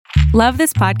Love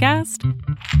this podcast?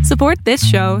 Support this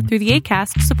show through the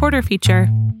Acast supporter feature.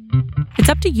 It's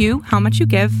up to you how much you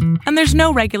give, and there's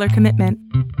no regular commitment.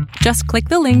 Just click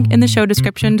the link in the show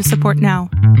description to support now.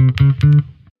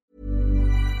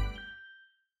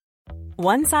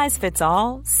 One size fits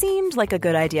all seemed like a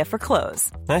good idea for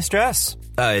clothes. Nice dress.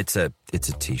 It's a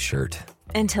t-shirt.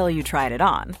 Until you tried it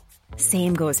on.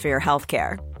 Same goes for your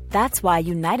healthcare. That's why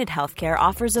United Healthcare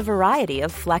offers a variety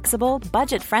of flexible,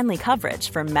 budget-friendly coverage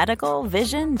for medical,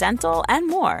 vision, dental, and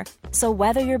more. So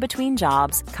whether you're between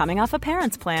jobs, coming off a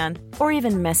parent's plan, or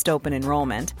even missed open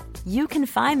enrollment, you can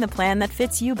find the plan that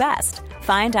fits you best.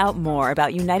 Find out more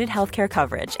about United Healthcare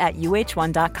coverage at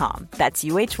uh1.com. That's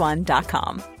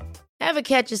uh1.com. Ever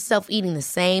catch yourself eating the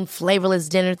same flavorless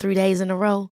dinner 3 days in a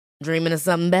row? Dreaming of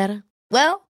something better?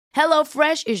 Well,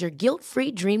 HelloFresh is your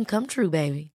guilt-free dream come true,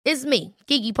 baby. It's me,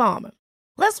 Keke Palmer.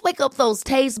 Let's wake up those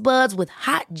taste buds with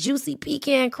hot, juicy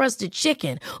pecan-crusted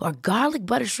chicken or garlic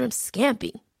butter shrimp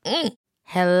scampi.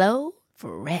 Hello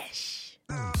Fresh.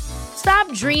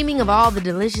 Stop dreaming of all the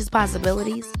delicious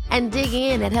possibilities and dig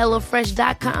in at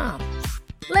HelloFresh.com.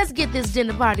 Let's get this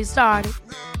dinner party started.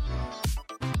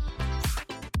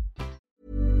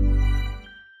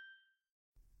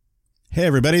 Hey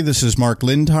everybody, this is Mark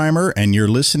Lindheimer, and you're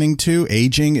listening to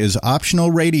Aging is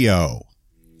Optional Radio.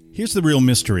 Here's the real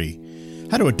mystery.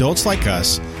 How do adults like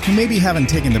us, who maybe haven't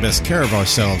taken the best care of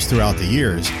ourselves throughout the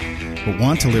years, but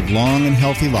want to live long and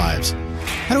healthy lives,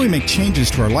 how do we make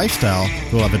changes to our lifestyle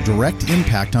that will have a direct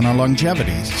impact on our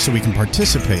longevity so we can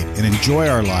participate and enjoy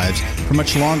our lives for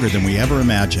much longer than we ever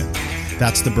imagined?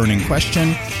 That's the burning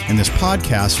question, and this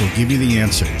podcast will give you the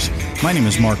answers. My name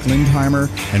is Mark Lindheimer,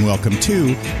 and welcome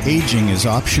to Aging is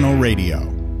Optional Radio.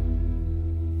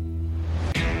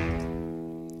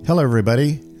 Hello,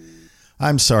 everybody.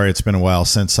 I'm sorry it's been a while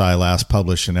since I last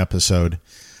published an episode.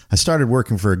 I started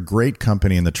working for a great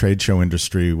company in the trade show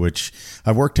industry, which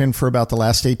I've worked in for about the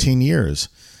last 18 years.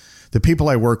 The people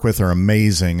I work with are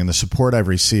amazing, and the support I've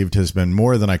received has been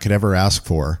more than I could ever ask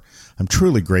for. I'm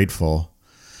truly grateful.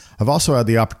 I've also had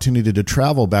the opportunity to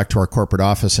travel back to our corporate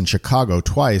office in Chicago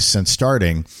twice since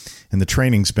starting, and the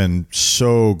training's been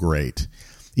so great.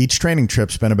 Each training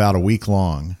trip's been about a week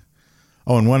long.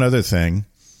 Oh, and one other thing.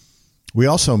 We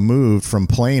also moved from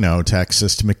Plano,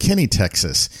 Texas to McKinney,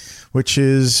 Texas, which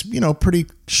is, pretty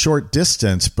short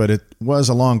distance, but it was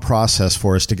a long process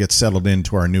for us to get settled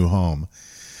into our new home.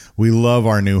 We love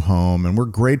our new home, and we're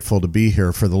grateful to be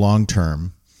here for the long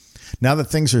term. Now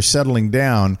that things are settling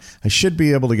down, I should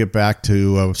be able to get back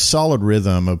to a solid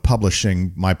rhythm of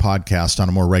publishing my podcast on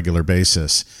a more regular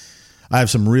basis. I have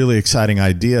some really exciting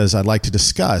ideas I'd like to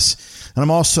discuss, and I'm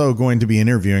also going to be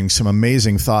interviewing some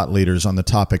amazing thought leaders on the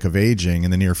topic of aging in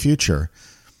the near future.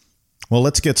 Well,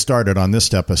 let's get started on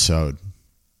this episode.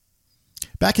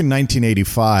 Back in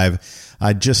 1985,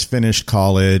 I'd just finished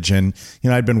college, and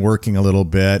I'd been working a little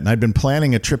bit, and I'd been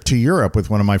planning a trip to Europe with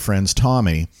one of my friends,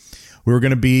 Tommy. We were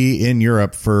going to be in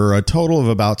Europe for a total of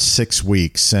about 6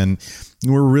 weeks, and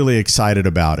we're really excited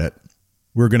about it.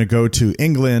 We're going to go to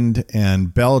England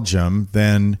and Belgium,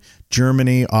 then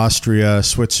Germany, Austria,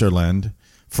 Switzerland,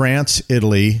 France,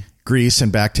 Italy, Greece,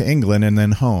 and back to England, and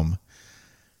then home.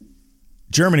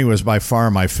 Germany was by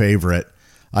far my favorite.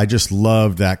 I just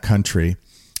loved that country.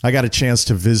 I got a chance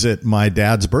to visit my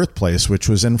dad's birthplace, which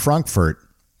was in Frankfurt.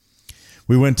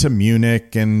 We went to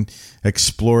Munich and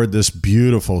explored this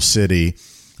beautiful city,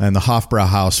 and the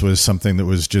Hofbrauhaus was something that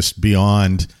was just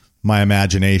beyond my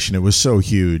imagination. It was so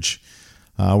huge.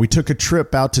 We took a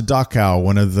trip out to Dachau,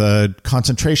 one of the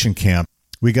concentration camps.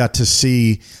 We got to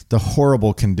see the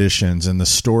horrible conditions and the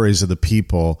stories of the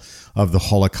people of the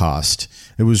Holocaust.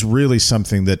 It was really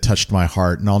something that touched my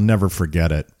heart, and I'll never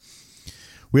forget it.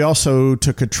 We also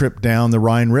took a trip down the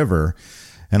Rhine River,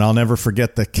 and I'll never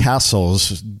forget the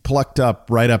castles plucked up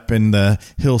right up in the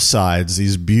hillsides,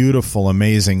 these beautiful,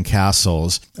 amazing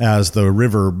castles as the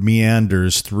river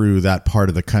meanders through that part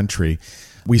of the country.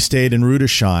 We stayed in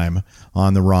Rudesheim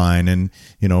on the Rhine and,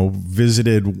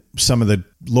 visited some of the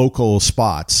local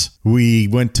spots. We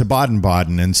went to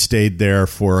Baden-Baden and stayed there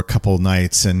for a couple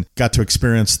nights and got to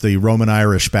experience the Roman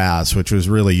Irish baths, which was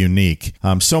really unique.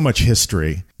 So much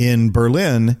history. In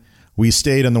Berlin, we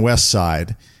stayed on the west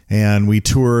side and we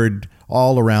toured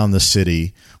all around the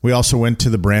city. We also went to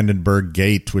the Brandenburg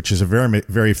Gate, which is a very,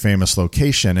 very famous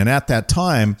location. And at that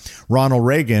time, Ronald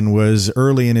Reagan was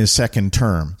early in his second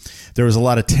term. There was a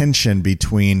lot of tension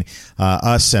between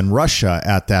us and Russia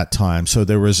at that time. So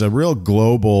there was a real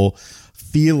global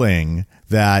feeling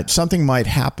that something might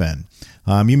happen.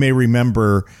 You may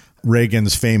remember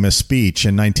Reagan's famous speech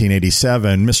in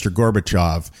 1987, Mr.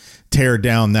 Gorbachev, tear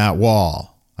down that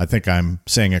wall. I think I'm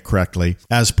saying it correctly.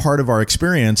 As part of our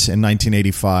experience in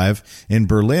 1985 in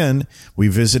Berlin, we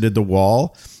visited the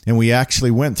wall and we actually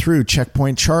went through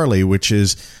Checkpoint Charlie, which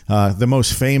is the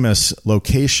most famous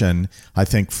location, I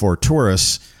think, for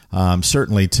tourists,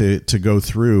 certainly to go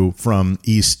through from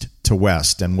east to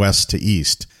west and west to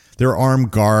east. There were armed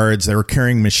guards. They were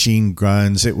carrying machine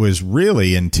guns. It was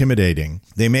really intimidating.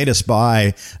 They made us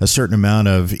buy a certain amount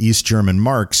of East German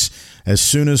marks as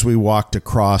soon as we walked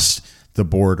across the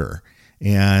border.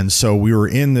 And so we were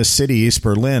in the city, East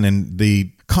Berlin, and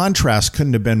the contrast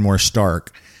couldn't have been more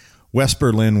stark. West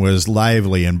Berlin was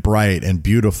lively and bright and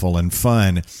beautiful and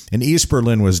fun, and East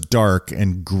Berlin was dark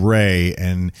and gray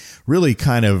and really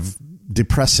kind of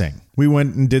depressing. We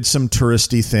went and did some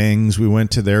touristy things. We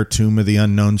went to their Tomb of the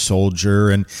Unknown Soldier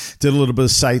and did a little bit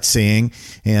of sightseeing.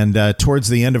 And towards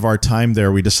the end of our time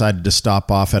there, we decided to stop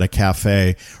off at a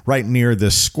cafe right near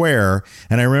this square.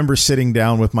 And I remember sitting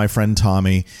down with my friend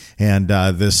Tommy, and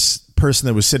this person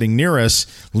that was sitting near us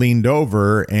leaned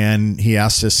over and he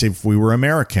asked us if we were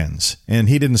Americans. And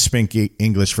he didn't speak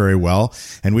English very well,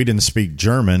 and we didn't speak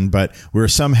German, but we were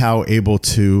somehow able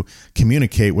to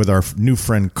communicate with our new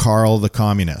friend Carl the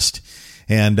Communist.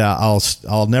 And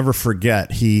I'll never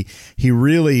forget, he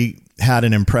really had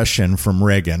an impression from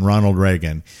Reagan, Ronald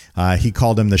Reagan. He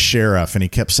called him the sheriff, and he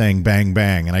kept saying bang,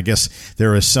 bang. And I guess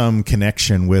there was some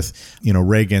connection with,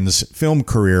 Reagan's film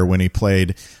career when he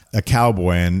played a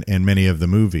cowboy in many of the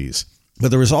movies. But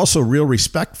there was also real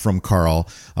respect from Carl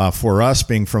for us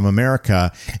being from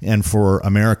America and for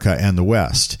America and the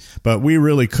West. But we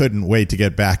really couldn't wait to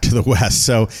get back to the West.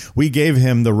 So we gave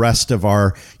him the rest of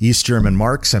our East German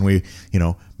marks, and we,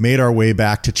 made our way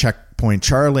back to Checkpoint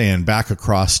Charlie and back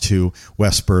across to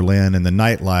West Berlin, and the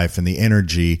nightlife and the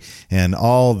energy and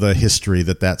all the history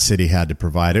that city had to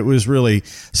provide. It was really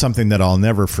something that I'll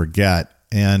never forget.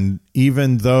 And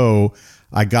even though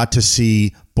I got to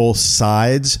see both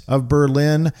sides of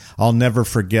Berlin, I'll never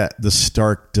forget the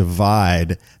stark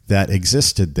divide that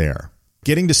existed there.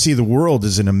 Getting to see the world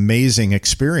is an amazing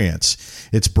experience.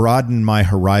 It's broadened my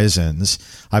horizons.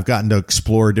 I've gotten to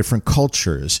explore different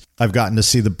cultures. I've gotten to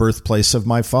see the birthplace of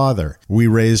my father. We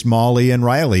raised Molly and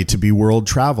Riley to be world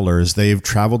travelers. They've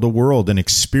traveled the world and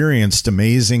experienced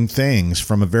amazing things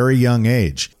from a very young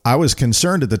age. I was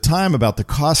concerned at the time about the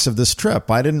cost of this trip.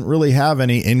 I didn't really have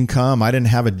any income. I didn't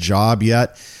have a job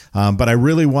yet, but I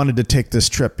really wanted to take this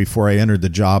trip before I entered the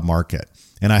job market.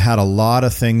 And I had a lot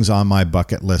of things on my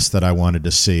bucket list that I wanted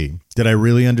to see. Did I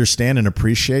really understand and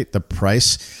appreciate the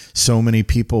price so many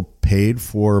people paid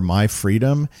for my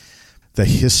freedom? The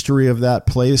history of that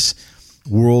place,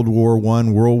 World War I,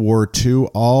 World War II,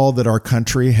 all that our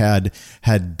country had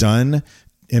done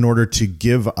in order to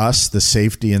give us the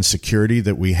safety and security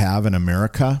that we have in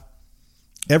America?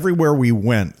 Everywhere we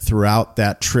went throughout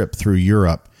that trip through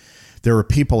Europe, there were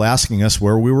people asking us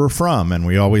where we were from, and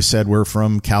we always said we're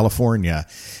from California,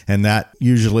 and that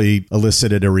usually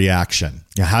elicited a reaction.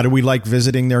 How do we like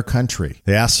visiting their country?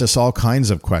 They asked us all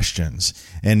kinds of questions,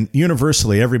 and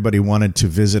universally everybody wanted to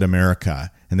visit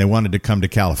America, and they wanted to come to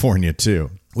California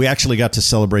too. We actually got to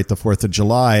celebrate the 4th of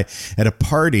July at a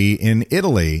party in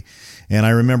Italy, and I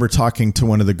remember talking to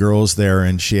one of the girls there,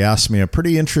 and she asked me a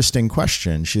pretty interesting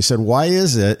question. She said, why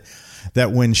is it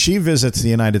that when she visits the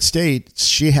United States,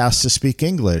 she has to speak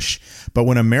English, but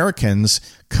when Americans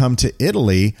come to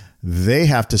Italy, they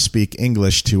have to speak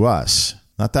English to us?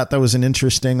 I thought that was an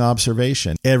interesting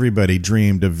observation. Everybody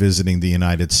dreamed of visiting the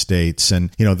United States,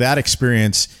 and that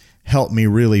experience helped me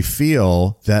really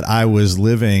feel that I was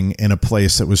living in a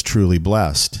place that was truly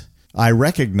blessed. I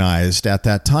recognized at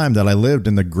that time that I lived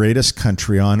in the greatest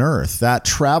country on earth. That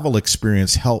travel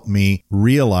experience helped me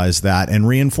realize that and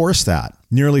reinforce that.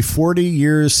 Nearly 40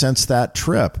 years since that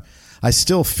trip, I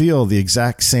still feel the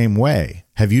exact same way.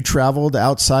 Have you traveled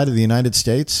outside of the United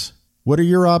States? What are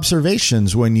your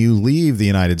observations when you leave the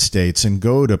United States and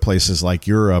go to places like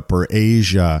Europe or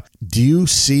Asia? Do you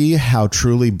see how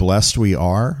truly blessed we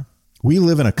are? We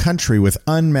live in a country with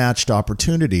unmatched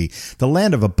opportunity, the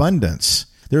land of abundance.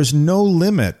 There's no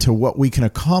limit to what we can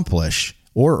accomplish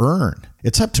or earn.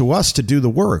 It's up to us to do the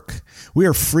work. We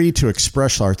are free to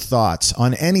express our thoughts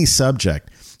on any subject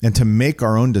and to make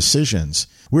our own decisions.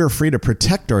 We are free to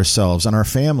protect ourselves and our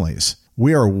families.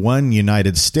 We are one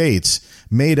United States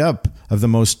made up of the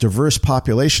most diverse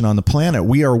population on the planet.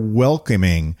 We are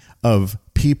welcoming of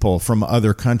people from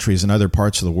other countries and other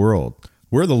parts of the world.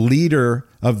 We're the leader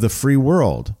of the free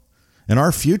world. And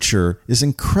our future is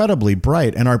incredibly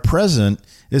bright, and our present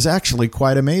is actually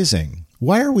quite amazing.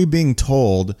 Why are we being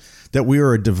told that we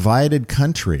are a divided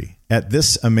country at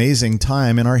this amazing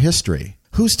time in our history?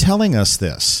 Who's telling us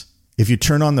this? If you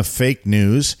turn on the fake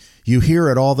news, You hear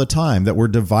it all the time that we're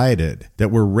divided, that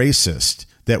we're racist,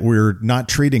 that we're not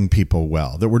treating people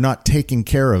well, that we're not taking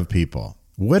care of people.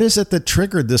 What is it that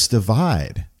triggered this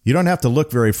divide? You don't have to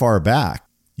look very far back.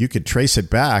 You could trace it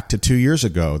back to 2 years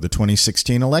ago, the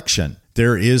 2016 election.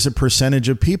 There is a percentage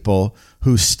of people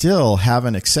who still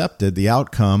haven't accepted the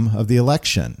outcome of the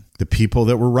election. The people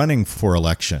that were running for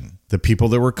election, the people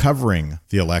that were covering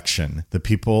the election, the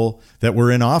people that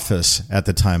were in office at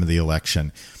the time of the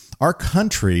election. Our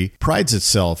country prides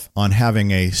itself on having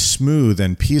a smooth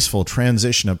and peaceful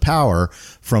transition of power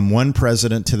from one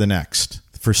president to the next.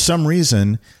 For some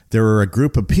reason, there are a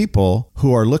group of people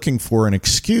who are looking for an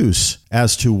excuse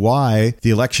as to why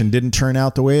the election didn't turn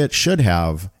out the way it should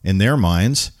have in their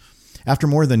minds. After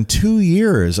more than 2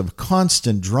 years of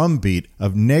constant drumbeat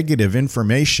of negative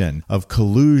information, of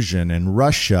collusion and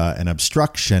Russia and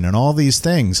obstruction and all these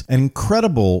things, an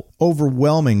incredible,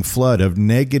 overwhelming flood of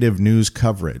negative news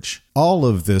coverage. All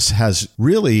of this has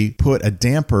really put a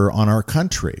damper on our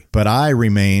country. But I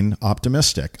remain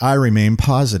optimistic. I remain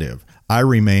positive. I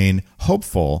remain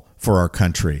hopeful for our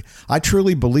country. I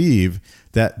truly believe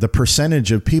that the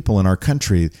percentage of people in our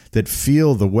country that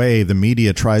feel the way the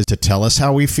media tries to tell us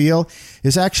how we feel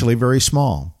is actually very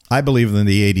small. I believe in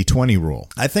the 80-20 rule.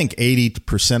 I think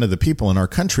 80% of the people in our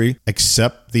country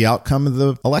accept the outcome of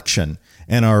the election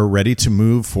and are ready to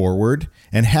move forward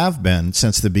and have been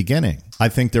since the beginning. I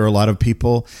think there are a lot of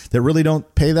people that really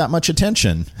don't pay that much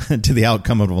attention to the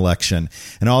outcome of an election.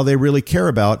 And all they really care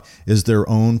about is their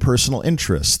own personal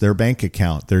interests, their bank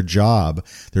account, their job,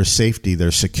 their safety,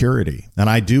 their security. And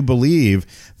I do believe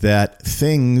that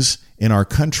things in our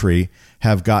country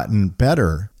have gotten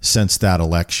better since that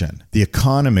election. The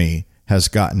economy has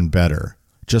gotten better.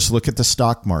 Just look at the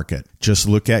stock market. Just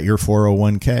look at your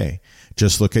 401k.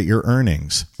 Just look at your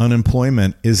earnings.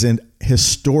 Unemployment is in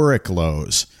historic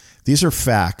lows. These are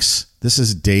facts. This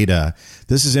is data.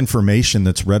 This is information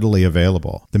that's readily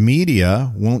available. The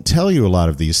media won't tell you a lot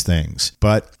of these things,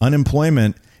 but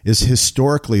unemployment is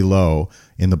historically low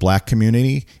in the Black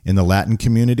community, in the Latin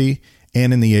community,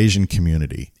 and in the Asian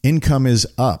community. Income is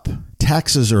up.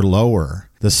 Taxes are lower.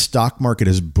 The stock market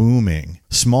is booming.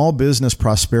 Small business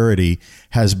prosperity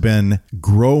has been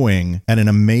growing at an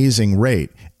amazing rate.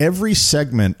 Every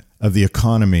segment of the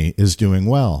economy is doing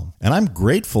well, and I'm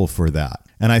grateful for that.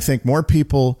 And I think more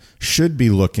people should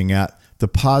be looking at the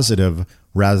positive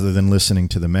rather than listening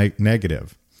to the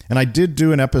negative. And I did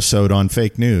do an episode on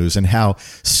fake news and how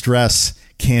stress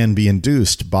can be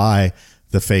induced by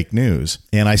the fake news.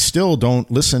 And I still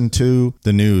don't listen to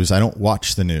the news. I don't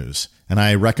watch the news. And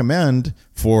I recommend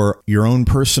for your own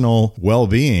personal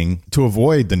well-being to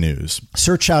avoid the news.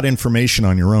 Search out information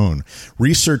on your own.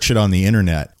 Research it on the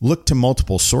internet. Look to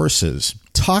multiple sources.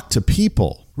 Talk to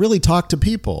people. Really talk to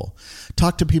people.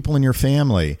 Talk to people in your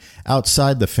family,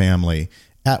 outside the family,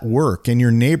 at work, in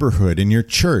your neighborhood, in your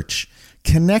church.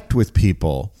 Connect with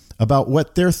people about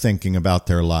what they're thinking about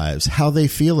their lives, how they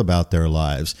feel about their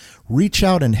lives. Reach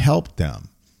out and help them.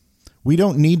 We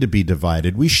don't need to be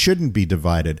divided. We shouldn't be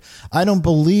divided. I don't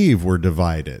believe we're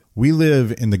divided. We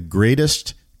live in the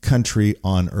greatest country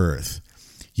on earth.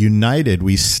 United,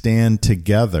 we stand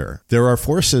together. There are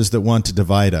forces that want to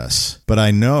divide us, but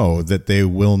I know that they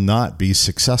will not be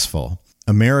successful.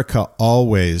 America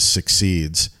always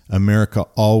succeeds. America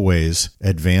always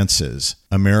advances.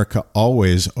 America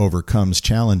always overcomes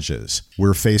challenges.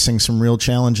 We're facing some real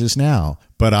challenges now,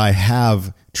 but I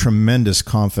have tremendous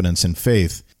confidence and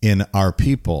faith in our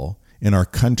people, in our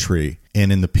country,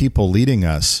 and in the people leading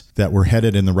us that we're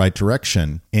headed in the right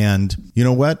direction. And you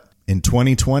know what? In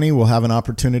 2020, we'll have an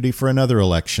opportunity for another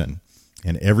election.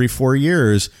 And every 4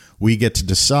 years, we get to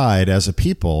decide as a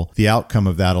people the outcome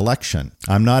of that election.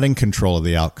 I'm not in control of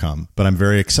the outcome, but I'm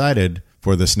very excited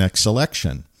for this next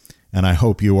election. And I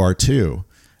hope you are too.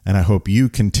 And I hope you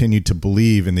continue to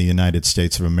believe in the United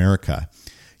States of America.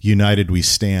 United we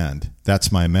stand.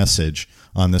 That's my message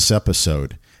on this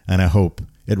episode. And I hope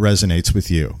it resonates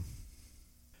with you.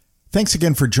 Thanks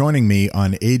again for joining me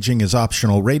on Aging is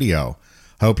Optional Radio.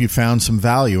 I hope you found some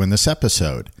value in this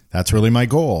episode. That's really my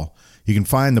goal. You can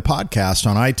find the podcast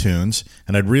on iTunes,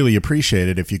 and I'd really appreciate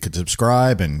it if you could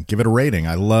subscribe and give it a rating.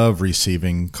 I love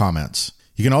receiving comments.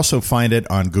 You can also find it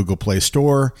on Google Play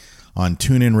Store, on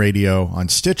TuneIn Radio, on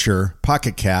Stitcher,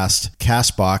 Pocket Cast,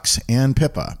 CastBox, and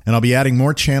Pippa. And I'll be adding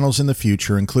more channels in the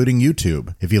future, including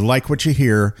YouTube. If you like what you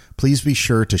hear, please be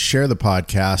sure to share the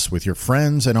podcast with your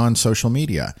friends and on social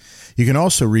media. You can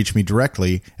also reach me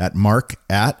directly at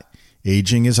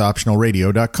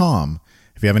mark@agingisoptionalradio.com.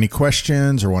 If you have any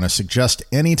questions or want to suggest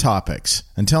any topics.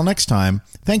 Until next time,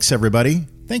 thanks everybody.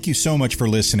 Thank you so much for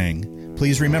listening.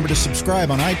 Please remember to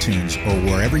subscribe on iTunes or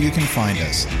wherever you can find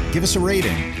us. Give us a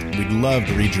rating. We'd love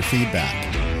to read your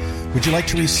feedback. Would you like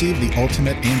to receive the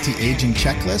ultimate anti-aging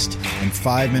checklist and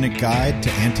 5-minute guide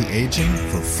to anti-aging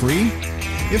for free?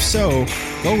 If so,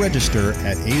 go register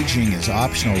at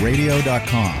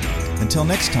agingisoptionalradio.com. Until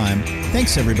next time,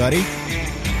 thanks everybody.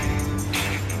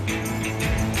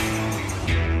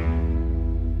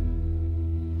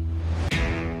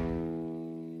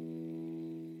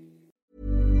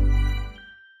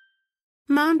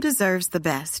 Mom deserves the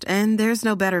best, and there's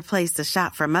no better place to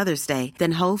shop for Mother's Day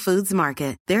than Whole Foods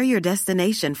Market. They're your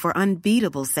destination for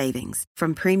unbeatable savings,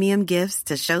 from premium gifts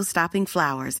to show-stopping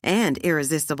flowers and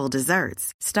irresistible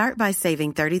desserts. Start by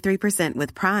saving 33%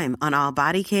 with Prime on all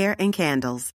body care and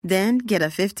candles. Then get a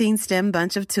 15-stem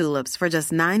bunch of tulips for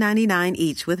just $9.99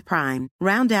 each with Prime.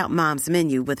 Round out Mom's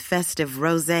menu with festive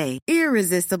rosé,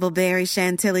 irresistible berry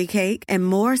chantilly cake, and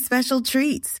more special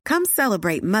treats. Come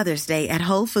celebrate Mother's Day at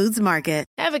Whole Foods Market.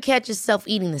 Ever catch yourself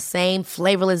eating the same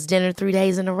flavorless dinner 3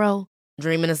 days in a row?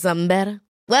 Dreaming of something better?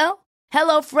 Well,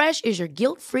 HelloFresh is your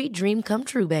guilt-free dream come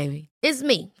true, baby. It's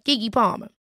me, Keke Palmer.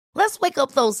 Let's wake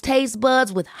up those taste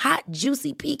buds with hot,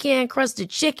 juicy pecan-crusted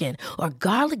chicken or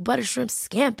garlic butter shrimp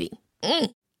scampi.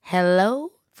 Hello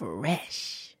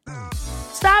Fresh.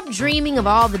 Stop dreaming of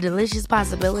all the delicious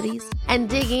possibilities and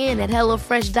dig in at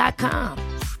HelloFresh.com.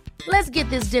 Let's get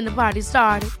this dinner party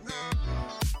started.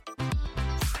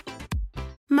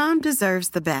 Mom deserves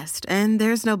the best, and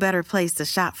there's no better place to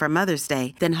shop for Mother's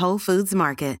Day than Whole Foods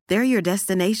Market. They're your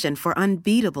destination for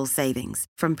unbeatable savings,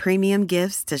 from premium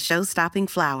gifts to show-stopping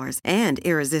flowers and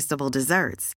irresistible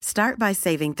desserts. Start by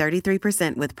saving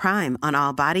 33% with Prime on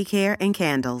all body care and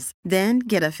candles. Then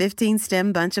get a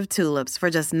 15-stem bunch of tulips for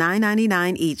just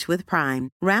 $9.99 each with Prime.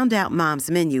 Round out Mom's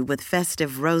menu with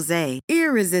festive rosé,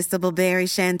 irresistible berry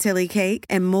chantilly cake,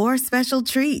 and more special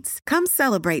treats. Come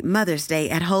celebrate Mother's Day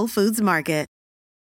at Whole Foods Market.